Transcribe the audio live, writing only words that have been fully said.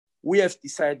we have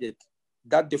decided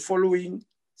that the following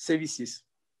services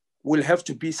will have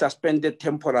to be suspended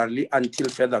temporarily until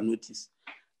further notice.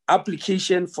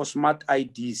 Application for smart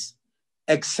IDs,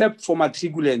 except for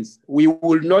matriculants. We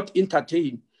will not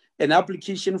entertain an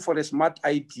application for a smart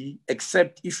ID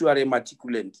except if you are a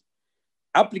matriculant.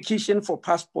 Application for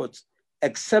passports,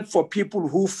 except for people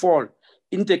who fall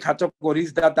in the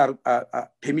categories that are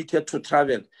permitted to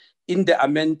travel in the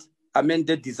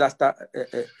amended disaster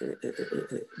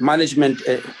management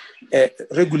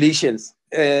regulations.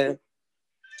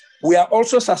 We are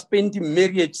also suspending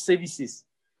marriage services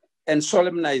and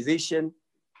solemnization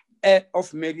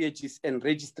of marriages and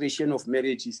registration of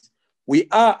marriages. We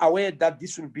are aware that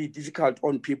this will be difficult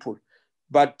on people,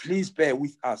 but please bear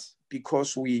with us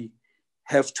because we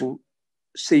have to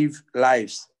save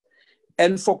lives.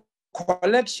 And for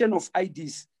collection of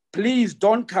IDs, please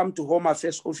don't come to Home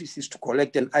Affairs offices to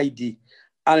collect an ID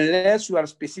unless you are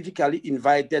specifically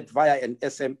invited via an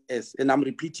SMS. And I'm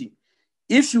repeating,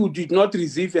 if you did not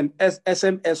receive an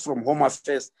SMS from Home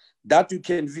Affairs that you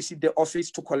can visit the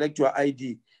office to collect your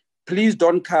ID, please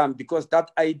don't come because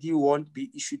that ID won't be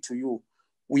issued to you.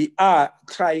 We are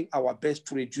trying our best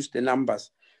to reduce the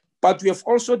numbers, but we have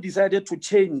also decided to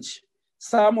change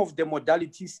some of the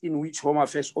modalities in which Home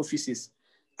Affairs offices,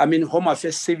 Home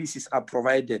Affairs services are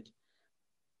provided.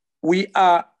 We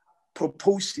are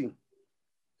proposing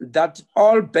that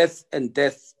all births and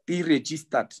deaths be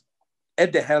registered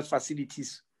at the health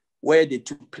facilities where they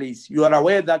took place. You are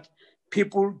aware that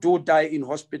people do die in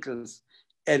hospitals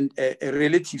and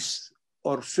relatives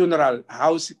or funeral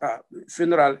house,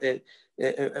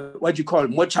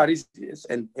 mortuaries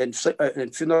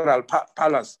and funeral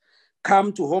parlors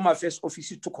come to Home Affairs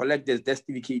offices to collect their death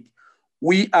certificate.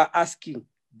 We are asking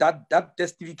that that death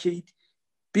certificate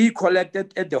be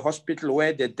collected at the hospital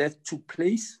where the death took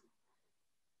place.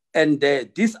 And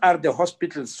these are the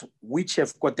hospitals which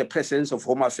have got the presence of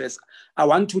Home Affairs. I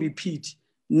want to repeat,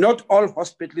 not all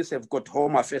hospitals have got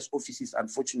Home Affairs offices,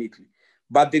 unfortunately,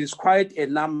 but there is quite a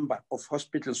number of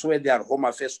hospitals where there are Home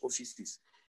Affairs offices.